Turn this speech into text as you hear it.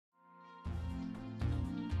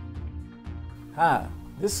Hi,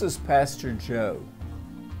 this is Pastor Joe.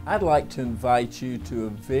 I'd like to invite you to a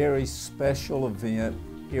very special event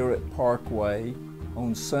here at Parkway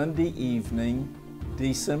on Sunday evening,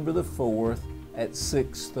 December the 4th at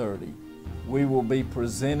 6:30. We will be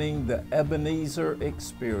presenting the Ebenezer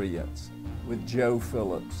Experience with Joe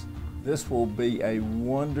Phillips. This will be a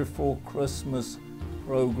wonderful Christmas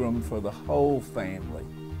program for the whole family.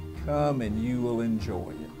 Come and you will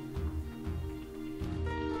enjoy it.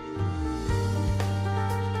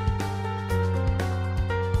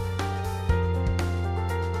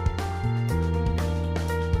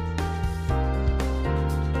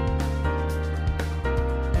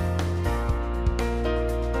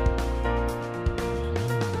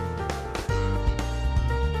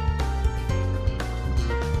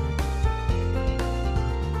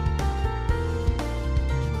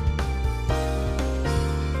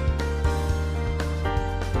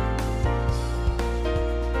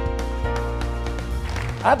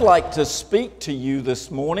 I'd like to speak to you this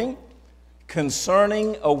morning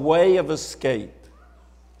concerning a way of escape.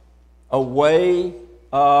 A way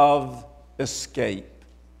of escape.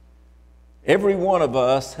 Every one of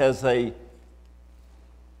us has a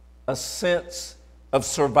sense of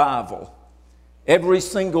survival. Every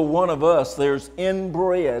single one of us, there's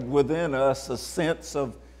inbred within us a sense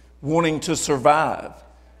of wanting to survive.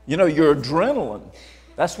 You know, your adrenaline,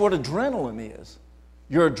 that's what adrenaline is.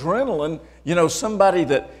 Your adrenaline, you know, somebody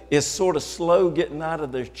that is sort of slow getting out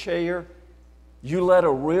of their chair, you let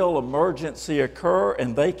a real emergency occur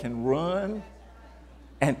and they can run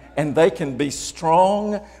and they can be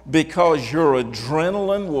strong because your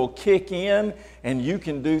adrenaline will kick in and you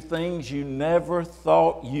can do things you never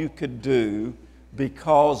thought you could do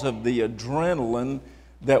because of the adrenaline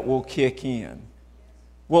that will kick in.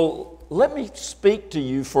 Well, let me speak to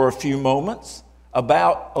you for a few moments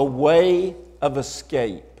about a way of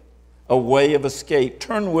escape. A way of escape.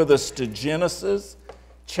 Turn with us to Genesis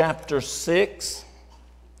chapter 6,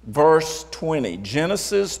 verse 20.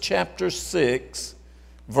 Genesis chapter 6,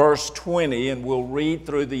 verse 20, and we'll read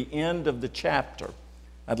through the end of the chapter.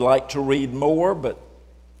 I'd like to read more, but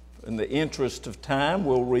in the interest of time,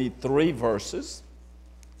 we'll read 3 verses.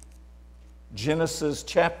 Genesis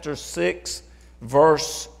chapter 6,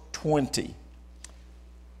 verse 20.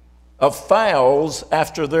 Of fowls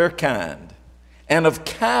after their kind, and of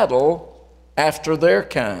cattle after their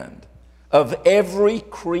kind, of every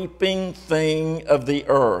creeping thing of the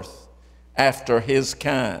earth after his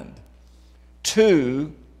kind.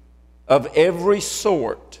 2 of every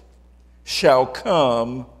sort shall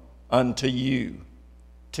come unto you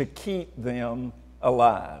to keep them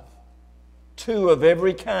alive. 2 of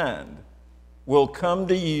every kind will come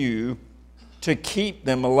to you to keep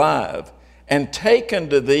them alive. And take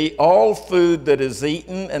unto thee all food that is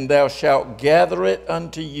eaten, and thou shalt gather it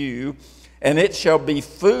unto you, and it shall be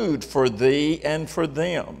food for thee and for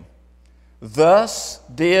them. Thus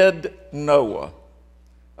did Noah,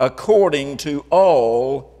 according to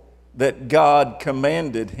all that God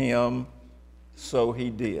commanded him, so he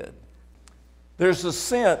did. There's a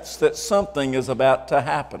sense that something is about to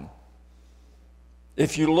happen.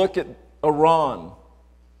 If you look at Iran,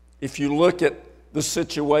 if you look at the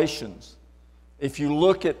situations, if you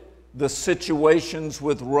look at the situations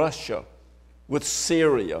with Russia, with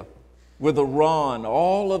Syria, with Iran,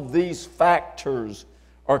 all of these factors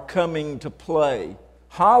are coming to play.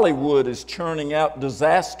 Hollywood is churning out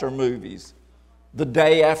disaster movies. The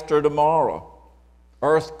Day After Tomorrow,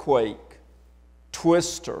 Earthquake,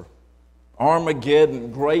 Twister,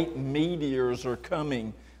 Armageddon, great meteors are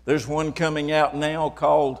coming. There's one coming out now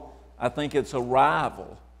called, I think it's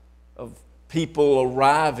Arrival, of people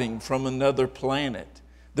arriving from another planet.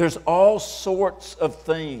 There's all sorts of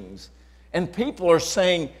things. And people are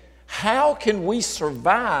saying, how can we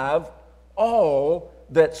survive all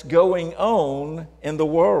that's going on in the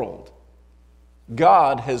world?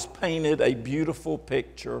 God has painted a beautiful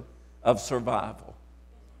picture of survival.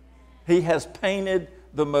 He has painted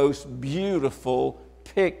the most beautiful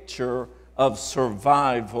picture of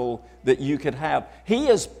survival that you could have. He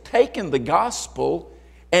has taken the gospel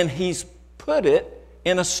and He's put it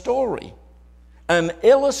in a story, an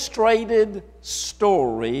illustrated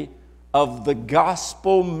story of the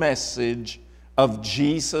gospel message of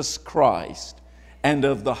Jesus Christ and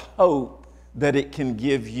of the hope that it can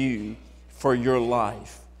give you for your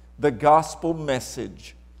life. The gospel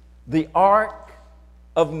message. The Ark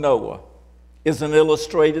of Noah is an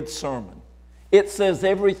illustrated sermon. It says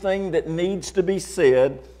everything that needs to be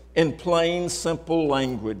said in plain, simple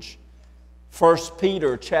language. 1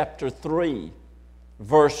 Peter chapter 3,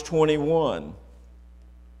 verse 21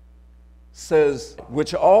 says,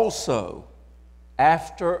 which also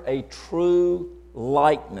after a true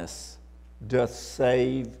likeness doth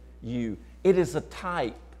save you. It is a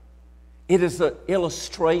type. It is an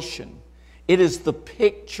illustration. It is the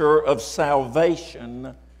picture of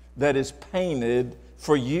salvation that is painted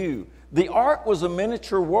for you. The ark was a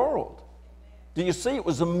miniature world. Do you see? It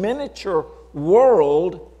was a miniature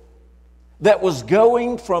world that was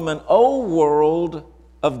going from an old world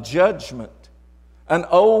of judgment, an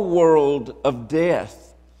old world of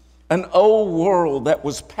death, an old world that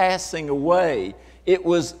was passing away. It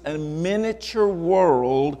was a miniature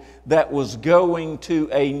world that was going to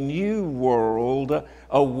a new world,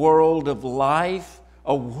 a world of life,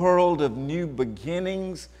 a world of new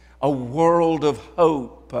beginnings, a world of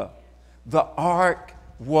hope. The ark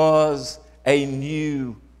was a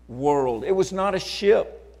new world. It was not a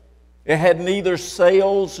ship. It had neither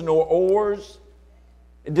sails nor oars.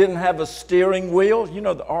 It didn't have a steering wheel. You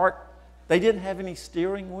know, the ark, they didn't have any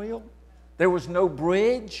steering wheel. There was no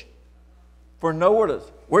bridge for Noah to...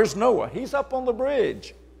 Where's Noah? He's up on the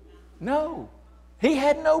bridge. No, he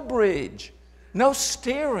had no bridge, no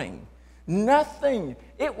steering, nothing.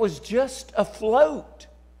 It was just a float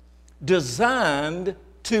designed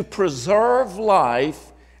to preserve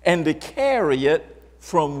life and to carry it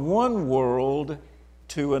from one world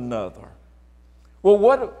to another. Well,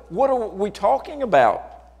 what are we talking about?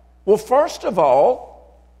 Well, first of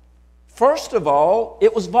all,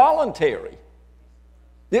 it was voluntary.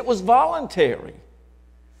 It was voluntary.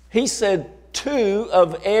 He said, 2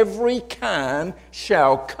 of every kind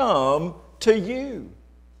shall come to you.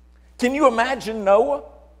 Can you imagine Noah?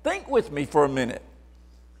 Think with me for a minute.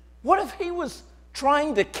 What if he was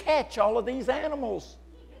trying to catch all of these animals?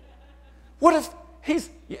 What if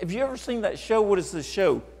have you ever seen that show? What is the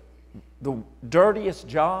show? The Dirtiest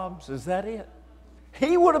Jobs, is that it?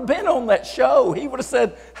 He would have been on that show. He would have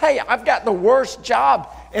said, hey, I've got the worst job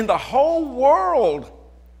in the whole world.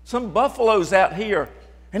 Some buffalo's out here.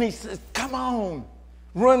 And he says, come on.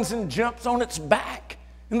 Runs and jumps on its back.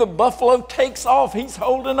 And the buffalo takes off. He's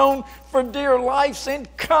holding on for dear life, saying,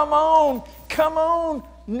 come on, come on.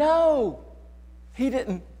 No. He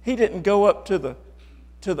didn't go up to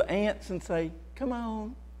the ants and say, come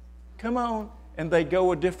on, come on. And they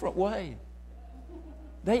go a different way.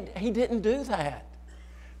 He didn't do that.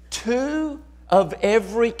 2 of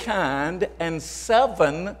every kind and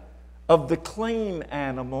 7 of the clean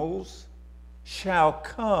animals shall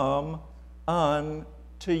come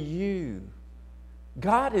unto you.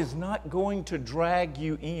 God is not going to drag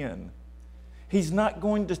you in. He's not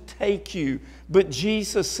going to take you. But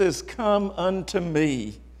Jesus says, come unto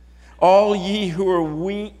me, all ye who are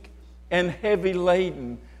weak and heavy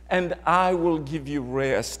laden, and I will give you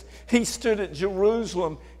rest. He stood at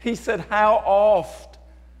Jerusalem. He said, how oft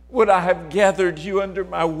would I have gathered you under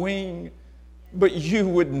my wing, but you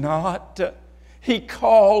would not. He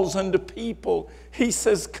calls unto people. He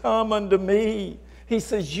says, come unto me. He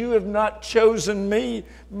says, you have not chosen me,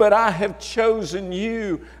 but I have chosen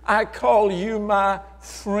you. I call you my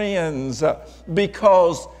friends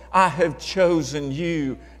because I have chosen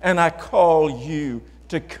you, and I call you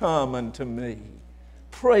to come unto me.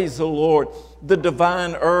 Praise the Lord. The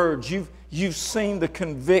divine urge. You've seen the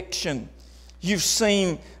conviction. You've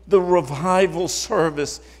seen the revival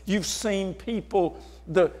service. You've seen people,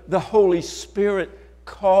 the Holy Spirit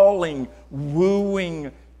calling,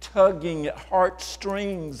 wooing, tugging at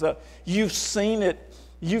heartstrings. You've seen it.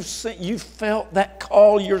 You've felt that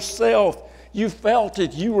call yourself. You felt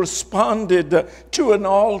it. You responded to an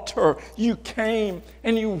altar. You came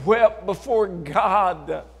and you wept before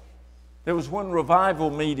God. There was one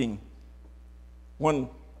revival meeting. One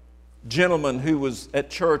gentleman who was at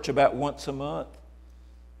church about once a month.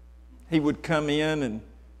 He would come in and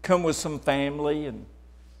come with some family, and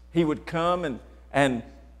he would come and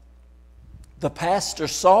the pastor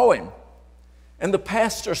saw him. And the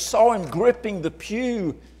pastor saw him gripping the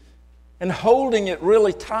pew and holding it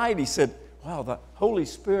really tight. He said, wow, the Holy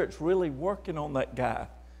Spirit's really working on that guy.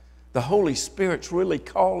 The Holy Spirit's really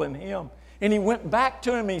calling him. And he went back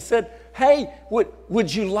to him and he said, hey,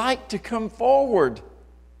 would you like to come forward?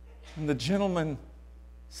 And the gentleman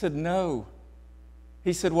said, no.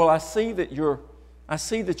 He said, well, I see that you're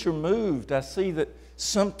moved. I see that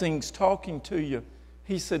something's talking to you.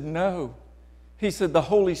 He said, no. He said, the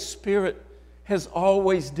Holy Spirit has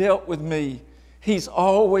always dealt with me. He's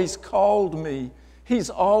always called me.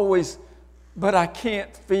 But I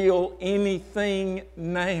can't feel anything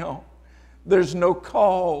now. There's no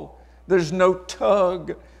call. There's no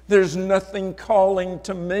tug. There's nothing calling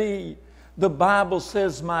to me. The Bible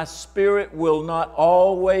says my spirit will not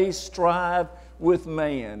always strive with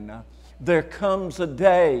man. There comes a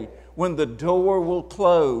day when the door will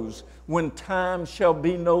close, when time shall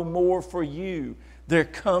be no more for you, there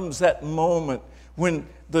comes that moment when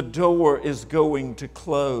the door is going to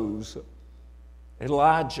close.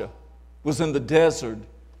 Elijah was in the desert.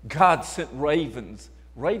 God sent ravens.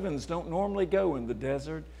 Ravens don't normally go in the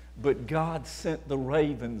desert, but God sent the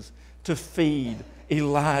ravens to feed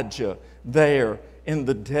Elijah there in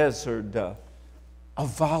the desert. A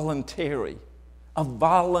voluntary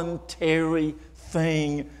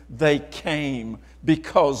thing. They came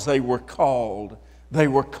because they were called. They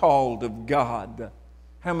were called of God.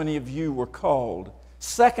 How many of you were called?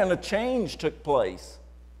 Second, a change took place.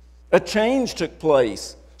 A change took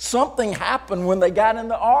place. Something happened when they got in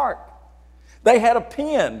the ark. They had a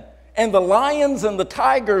pen, and the lions and the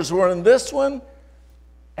tigers were in this one,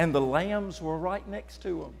 and the lambs were right next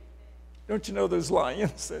to them. Don't you know those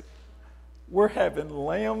lions said, "We're having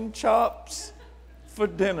lamb chops for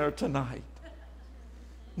dinner tonight"?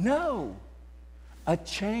 No, a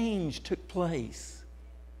change took place.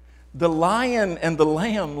 The lion and the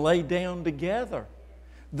lamb lay down together.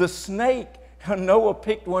 The snake, Noah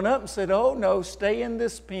picked one up and said, "Oh no, stay in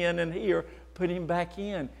this pen and here, put him back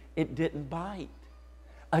in." It didn't bite.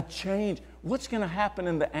 A change. What's going to happen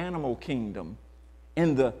in the animal kingdom?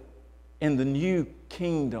 In the new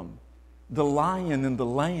kingdom, the lion and the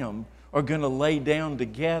lamb are going to lay down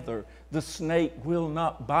together. The snake will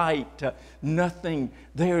not bite. Nothing.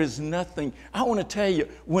 There is nothing. I want to tell you,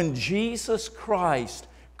 when Jesus Christ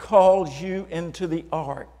calls you into the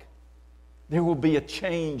ark, there will be a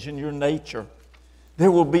change in your nature.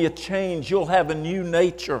 There will be a change. You'll have a new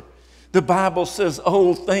nature. The Bible says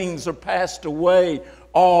old things are passed away.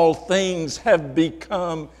 All things have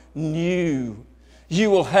become new. You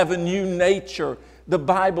will have a new nature. The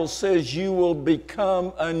Bible says you will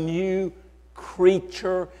become a new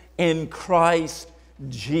creature in Christ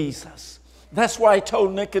Jesus. That's why he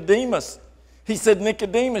told Nicodemus. He said,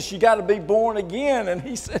 "Nicodemus, you got to be born again." And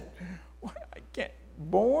he said, "I can't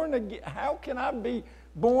born again. How can I be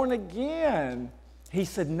born again?" He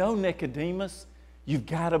said, "No, Nicodemus, you've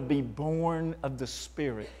got to be born of the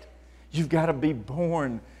Spirit. You've got to be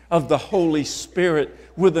born of the Holy Spirit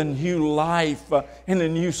with a new life and a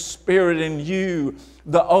new spirit in you.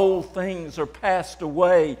 The old things are passed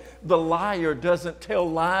away. The liar doesn't tell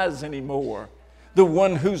lies anymore. The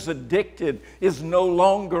one who's addicted is no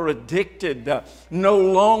longer addicted. No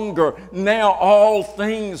longer. Now all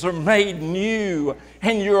things are made new.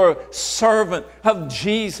 And you're a servant of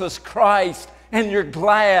Jesus Christ. And you're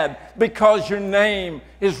glad because your name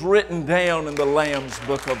is written down in the Lamb's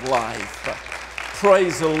Book of Life.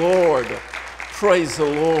 Praise the Lord. Praise the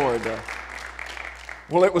Lord.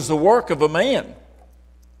 Well, it was the work of a man.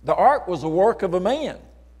 The ark was the work of a man.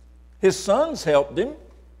 His sons helped him,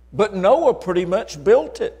 but Noah pretty much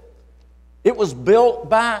built it. It was built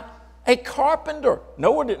by a carpenter.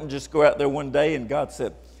 Noah didn't just go out there one day and God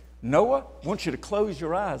said, "Noah, I want you to close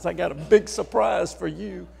your eyes. I got a big surprise for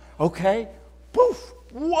you." Okay? Poof!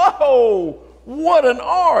 Whoa! What an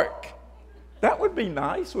ark! That would be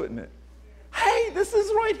nice, wouldn't it? Hey, this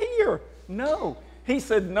is right here. No. He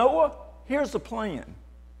said, "Noah, here's a plan.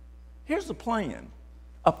 Here's a plan.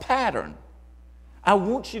 A pattern. I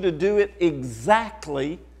want you to do it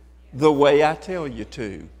exactly the way I tell you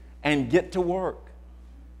to and get to work."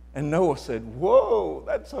 And Noah said, "Whoa,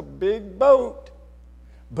 that's a big boat."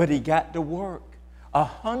 But he got to work.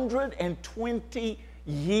 120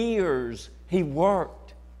 years he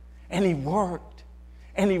worked, and he worked,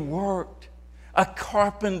 and he worked. A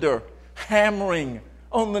carpenter hammering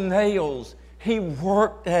on the nails. He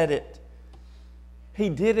worked at it. He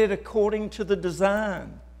did it according to the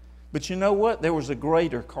design. But you know what? There was a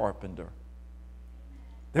greater carpenter.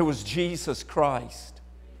 There was Jesus Christ.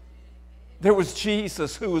 There was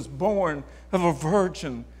Jesus who was born of a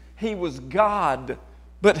virgin. He was God,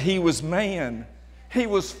 but he was man. He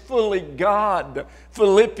was fully God.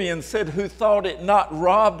 Philippians said, "Who thought it not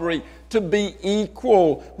robbery to be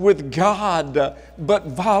equal with God, but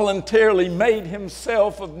voluntarily made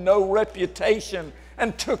himself of no reputation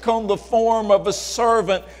and took on the form of a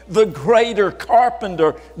servant." The greater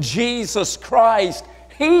carpenter, Jesus Christ,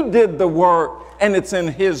 he did the work, and it's in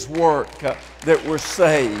his work that we're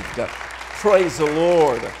saved. Praise the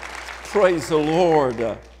Lord. Praise the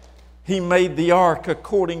Lord. He made the ark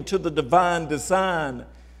according to the divine design.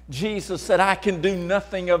 Jesus said, "I can do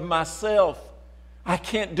nothing of myself. I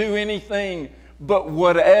can't do anything, but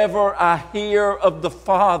whatever I hear of the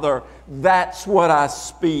Father, that's what I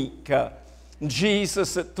speak."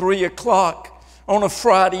 Jesus at 3 o'clock on a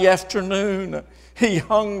Friday afternoon, he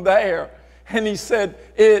hung there and he said,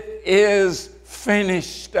 "It is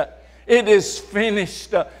finished. It is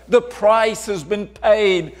finished. The price has been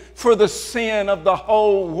paid for the sin of the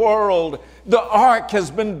whole world. The ark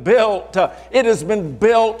has been built. It has been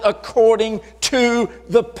built according to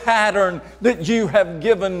the pattern that you have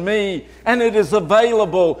given me. And it is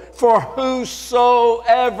available for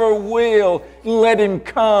whosoever will, let him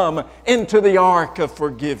come into the ark of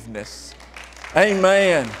forgiveness.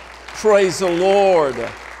 Amen. Praise the Lord.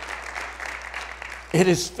 It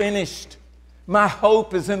is finished. My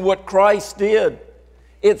hope is in what Christ did.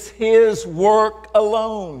 It's His work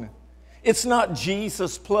alone. It's not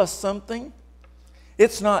Jesus plus something.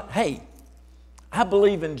 It's not, hey, I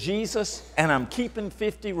believe in Jesus and I'm keeping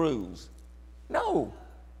 50 rules. No.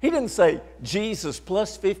 He didn't say Jesus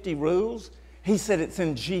plus 50 rules. He said it's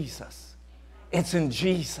in Jesus. It's in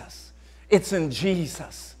Jesus. It's in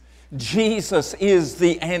Jesus. Jesus is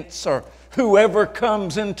the answer. Whoever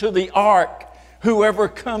comes into the ark, whoever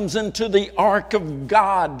comes into the ark of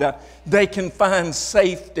God, they can find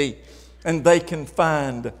safety and they can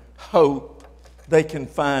find hope. They can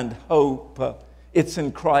find hope. It's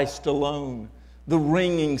in Christ alone. The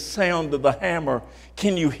ringing sound of the hammer,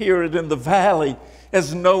 can you hear it in the valley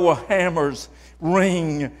as Noah hammers?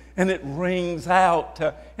 Ring, and it rings out,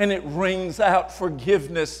 and it rings out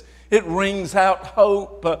forgiveness. It rings out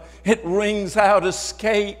hope. It rings out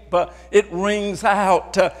escape. It rings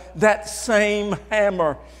out that same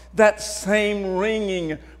hammer. That same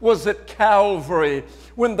ringing was at Calvary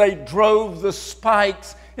when they drove the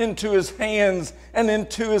spikes into His hands and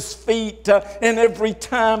into His feet. And every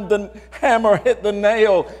time the hammer hit the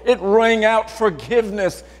nail, it rang out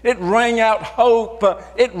forgiveness. It rang out hope.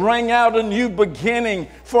 It rang out a new beginning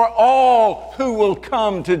for all who will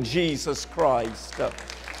come to Jesus Christ.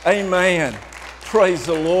 Amen. Praise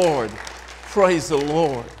the Lord. Praise the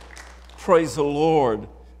Lord. Praise the Lord.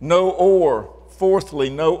 No oar. Fourthly,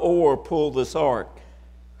 no oar pulled this ark.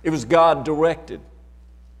 It was God directed.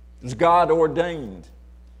 It was God ordained.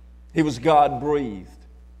 It was God breathed.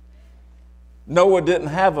 Noah didn't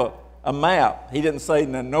have a map. He didn't say,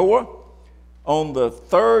 now Noah, on the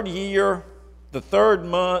third year, the third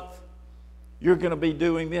month, you're going to be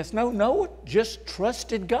doing this. No, Noah just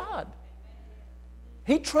trusted God.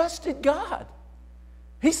 He trusted God.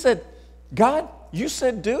 He said, God, you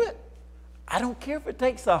said do it. I don't care if it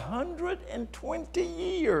takes 120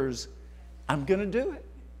 years. I'm going to do it.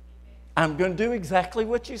 I'm going to do exactly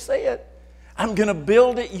what you said. I'm going to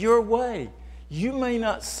build it your way. You may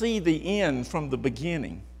not see the end from the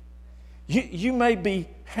beginning. You may be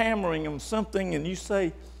hammering on something and you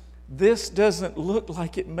say, this doesn't look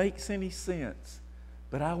like it makes any sense.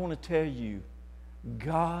 But I want to tell you,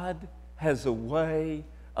 God has a way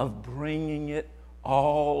of bringing it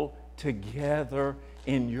all together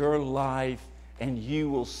in your life, and you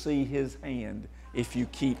will see His hand if you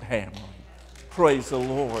keep hammering. Praise the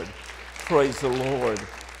Lord. Praise the Lord.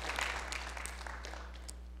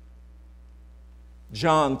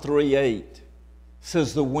 John 3:8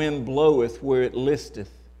 says, the wind bloweth where it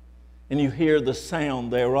listeth, and you hear the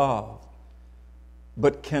sound thereof,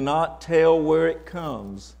 but cannot tell where it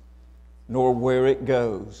comes, nor where it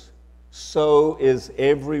goes. So is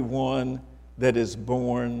everyone that is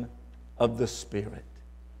born of the Spirit,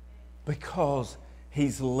 because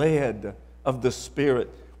he's led of the Spirit.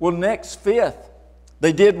 Well, next, fifth,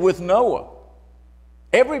 they did with Noah.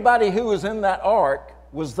 Everybody who was in that ark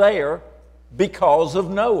was there because of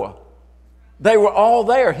Noah. They were all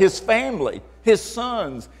there, his family, his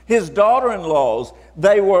sons, his daughter-in-laws.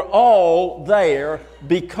 They were all there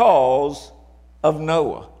because of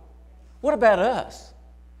Noah. What about us?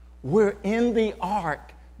 We're in the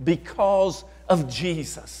ark because of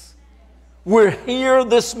Jesus. We're here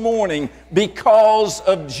this morning because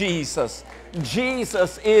of Jesus.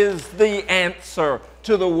 Jesus is the answer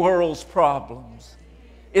to the world's problems.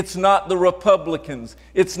 It's not the Republicans.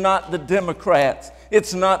 It's not the Democrats.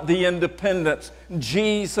 It's not the independents.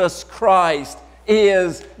 Jesus Christ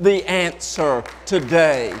is the answer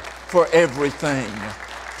today for everything.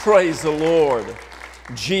 Praise the Lord.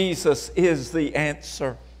 Jesus is the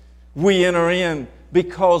answer. We enter in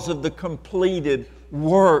because of the completed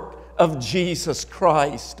work of Jesus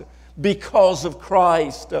Christ. Because of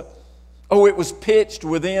Christ. Oh, it was pitched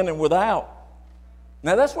within and without.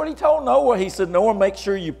 Now that's what He told Noah. He said, Noah, make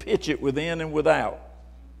sure you pitch it within and without.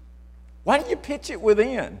 Why do you pitch it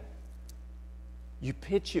within? You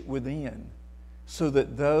pitch it within so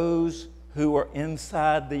that those who are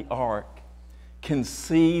inside the ark can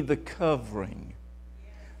see the covering.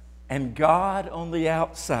 And God on the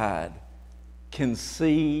outside can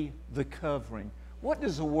see the covering. What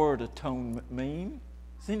does the word atonement mean?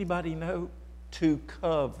 Does anybody know? To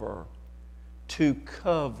cover. To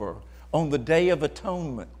cover. On the Day of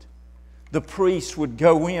Atonement, The priest would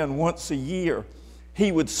go in once a year.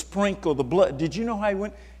 He would sprinkle the blood. Did you know how he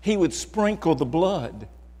went? He would sprinkle the blood,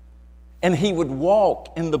 and he would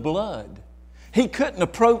walk in the blood. He couldn't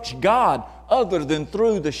approach God other than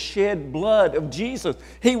through the shed blood of Jesus.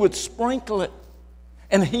 He would sprinkle it,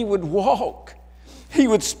 and he would walk. He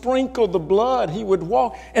would sprinkle the blood. He would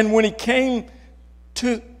walk. And when he came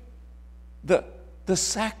to the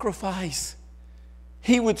sacrifice,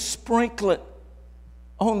 he would sprinkle it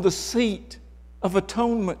on the seat of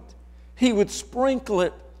atonement. He would sprinkle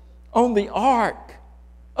it on the ark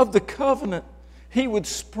of the covenant. He would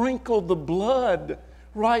sprinkle the blood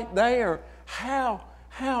right there. How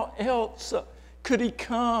else could he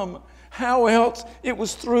come? How else? It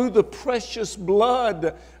was through the precious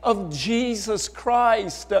blood of Jesus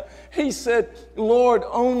Christ. He said, Lord,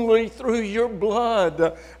 only through your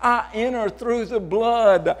blood. I enter through the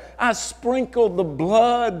blood. I sprinkle the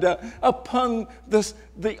blood upon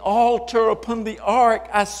the altar, upon the ark.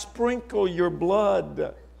 I sprinkle your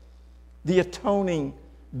blood. The atoning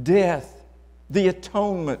death, the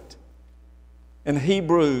atonement. In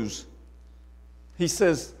Hebrews, he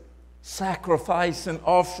says, sacrifice and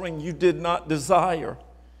offering you did not desire.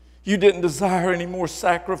 You didn't desire any more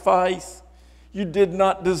sacrifice. You did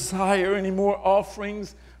not desire any more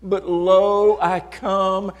offerings. But lo, I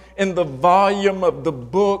come. In the volume of the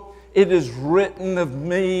book, it is written of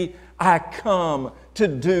me, I come to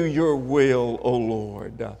do your will, O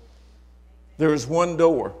Lord. There is one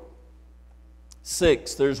door.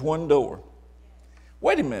 6, there's one door.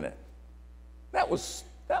 Wait a minute. That was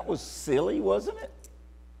silly, wasn't it?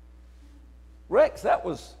 Rex, that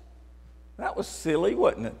was silly,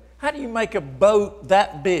 wasn't it? How do you make a boat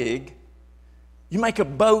that big? You make a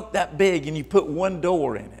boat that big and you put one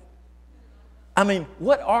door in it. I mean,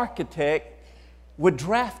 what architect would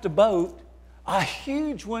draft a boat, a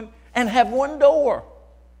huge one, and have one door?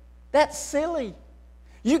 That's silly.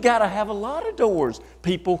 You got to have a lot of doors.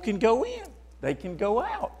 People can go in. They can go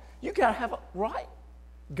out. You got to have right?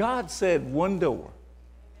 God said one door.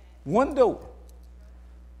 One door.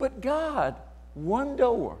 But God, one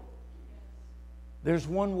door. There's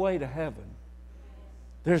one way to heaven.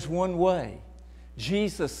 There's one way.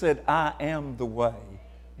 Jesus said, I am the way,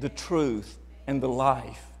 the truth, and the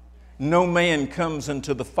life. No man comes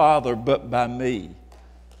unto the Father but by me.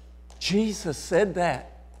 Jesus said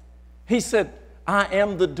that. He said, I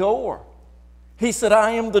am the door. He said,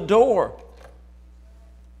 I am the door.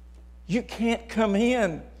 You can't come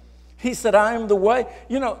in. He said, I am the way.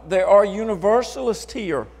 You know, there are universalists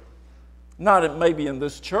here. Not maybe in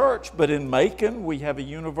this church, but in Macon, we have a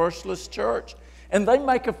universalist church. And they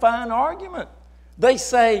make a fine argument. They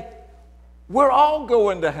say, we're all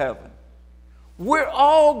going to heaven. We're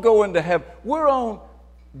all going to heaven. We're on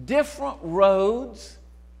different roads.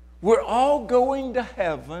 We're all going to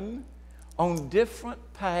heaven on different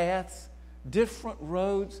paths, different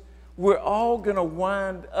roads. We're all going to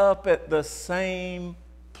wind up at the same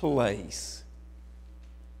place.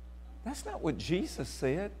 That's not what Jesus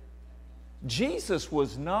said. Jesus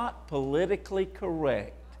was not politically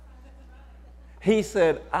correct. He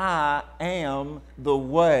said, I am the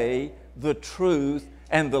way, the truth,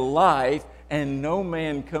 and the life, and no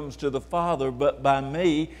man comes to the Father but by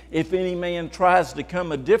me. If any man tries to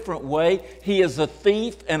come a different way, he is a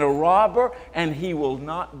thief and a robber, and he will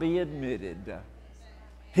not be admitted.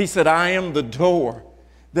 He said, I am the door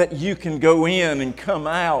that you can go in and come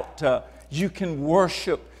out. You can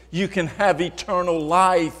worship. You can have eternal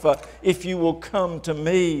life if you will come to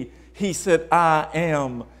me. He said, I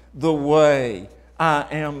am the way. I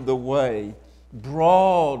am the way.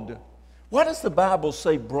 Broad. What does the Bible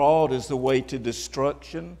say? Broad is the way to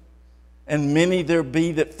destruction, and many there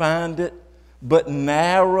be that find it. But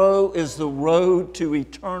narrow is the road to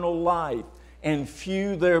eternal life, and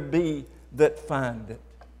few there be that find it.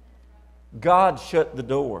 God shut the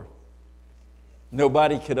door.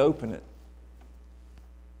 Nobody could open it.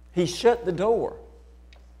 He shut the door.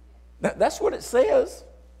 That's what it says.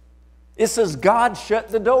 It says God shut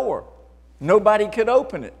the door. Nobody could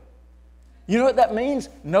open it. You know what that means?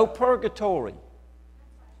 No purgatory.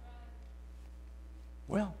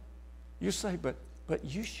 Well, you say, but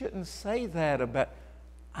you shouldn't say that about...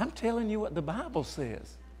 I'm telling you what the Bible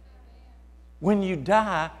says. When you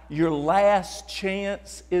die, your last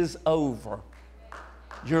chance is over.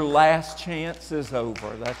 Your last chance is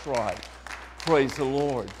over. That's right. Praise the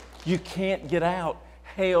Lord. You can't get out.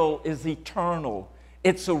 Hell is eternal.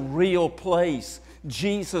 It's a real place.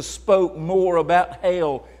 Jesus spoke more about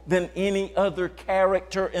hell than any other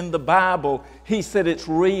character in the Bible. He said it's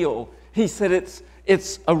real. He said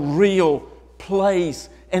it's a real place,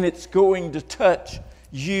 and it's going to touch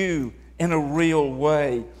you in a real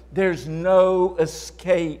way. There's no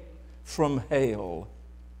escape from hell.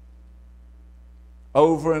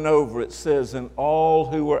 Over and over it says, and all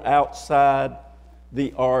who were outside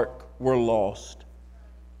the ark were lost.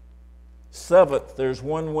 Seventh, there's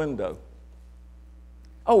one window.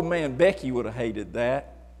 Oh man, Becky would have hated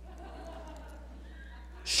that.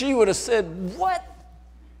 She would have said, what?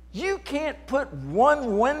 You can't put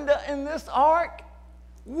one window in this ark?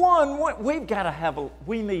 We've got to have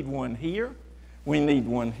we need one here. We need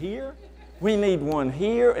one here. We need one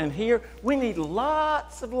here and here. We need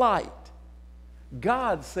lots of light.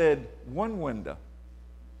 God said one window,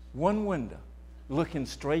 looking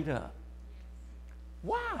straight up.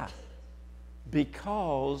 Why?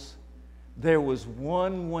 Because there was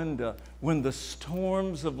one window when the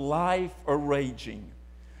storms of life are raging,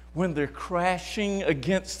 when they're crashing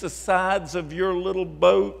against the sides of your little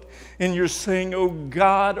boat and you're saying, oh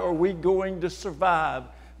God, are we going to survive?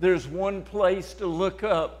 There's one place to look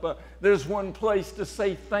up. There's one place to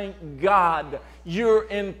say, thank God, you're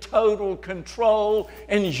in total control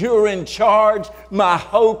and you're in charge. My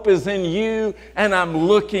hope is in you and I'm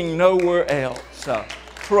looking nowhere else.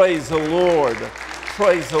 Praise the Lord.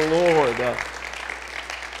 Praise the Lord.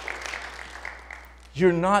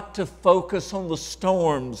 You're not to focus on the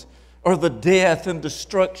storms or the death and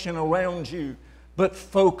destruction around you, but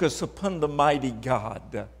focus upon the mighty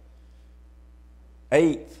God.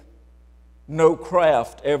 Eighth, no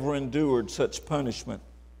craft ever endured such punishment.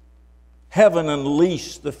 Heaven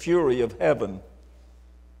unleashed the fury of heaven.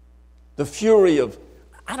 The fury of,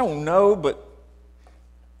 I don't know, but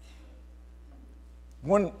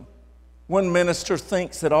one minister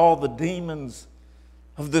thinks that all the demons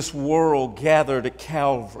of this world gathered at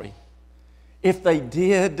Calvary. If they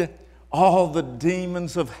did, all the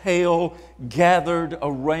demons of hell gathered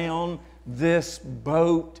around this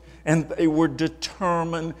boat, and they were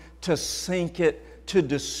determined to sink it, to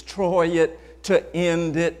destroy it, to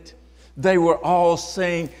end it. They were all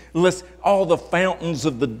saying, listen, all the fountains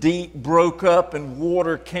of the deep broke up and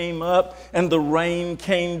water came up and the rain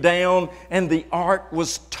came down and the ark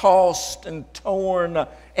was tossed and torn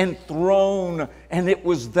and thrown, and it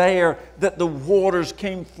was there that the waters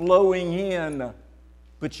came flowing in.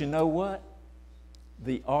 But you know what?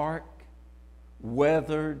 The ark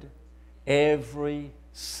weathered every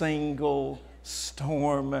single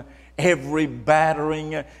storm, every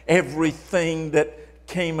battering, everything that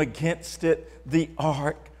came against it. The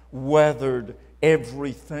ark weathered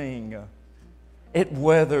everything. It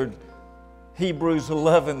weathered. Hebrews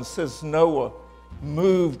 11 says Noah,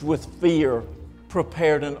 moved with fear,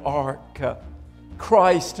 prepared an ark.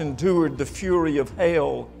 Christ endured the fury of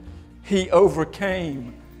hell. He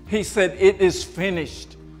overcame. He said, it is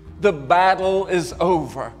finished. The battle is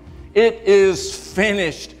over. It is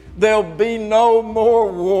finished. There'll be no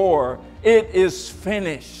more war. It is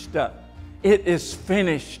finished. It is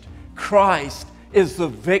finished. Christ is the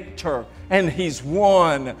victor, and He's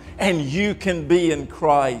won, and you can be in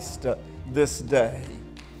Christ this day.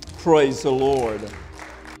 Praise the Lord.